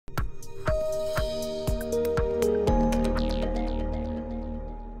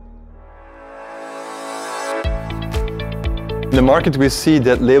the market we see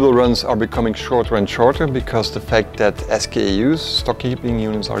that label runs are becoming shorter and shorter because the fact that SKUs, stock keeping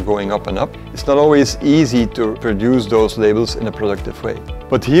units, are going up and up. It's not always easy to produce those labels in a productive way.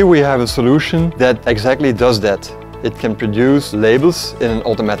 But here we have a solution that exactly does that. It can produce labels in an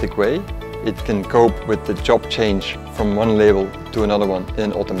automatic way. It can cope with the job change from one label to another one in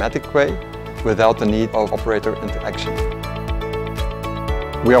an automatic way without the need of operator interaction.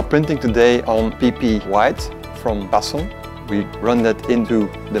 We are printing today on PP white from Basson. We run that into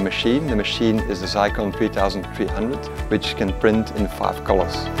the machine. The machine is the Xeikon 3300, which can print in 5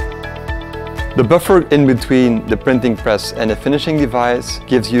 colors. The buffer in between the printing press and the finishing device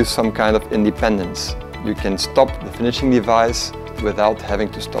gives you some kind of independence. You can stop the finishing device without having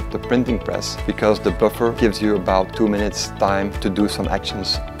to stop the printing press, because the buffer gives you about 2 minutes time to do some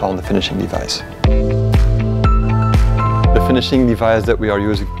actions on the finishing device. The finishing device that we are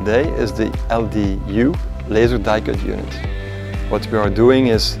using today is the LDU Laser Die-cut Unit. What we are doing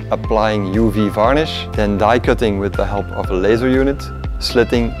is applying UV varnish, then die cutting with the help of a laser unit,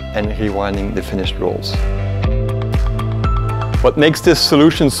 slitting and rewinding the finished rolls. What makes this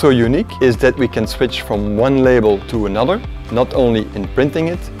solution so unique is that we can switch from one label to another, not only in printing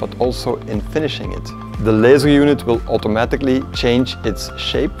it, but also in finishing it. The laser unit will automatically change its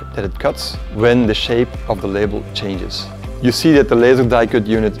shape that it cuts when the shape of the label changes. You see that the laser die-cut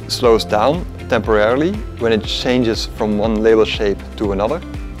unit slows down temporarily when it changes from one label shape to another.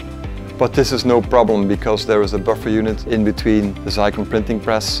 But this is no problem because there is a buffer unit in between the Xeikon printing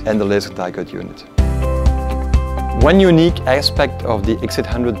press and the laser die-cut unit. One unique aspect of the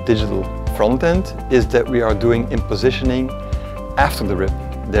X800 digital front end is that we are doing impositioning after the rip.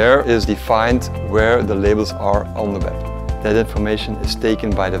 There is defined where the labels are on the web. That information is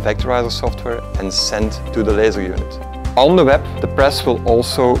taken by the vectorizer software and sent to the laser unit. On the web, the press will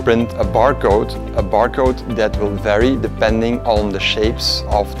also print a barcode that will vary depending on the shapes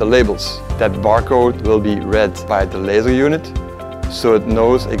of the labels. That barcode will be read by the laser unit, so it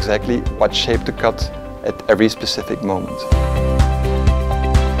knows exactly what shape to cut at every specific moment.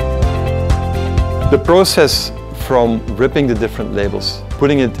 The process from ripping the different labels,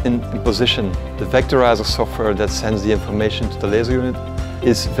 putting it in position, the vectorizer software that sends the information to the laser unit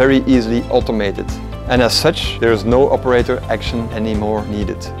is very easily automated. And as such, there is no operator action anymore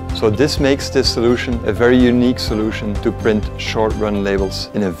needed. So this makes this solution a very unique solution to print short-run labels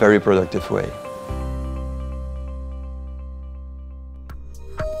in a very productive way.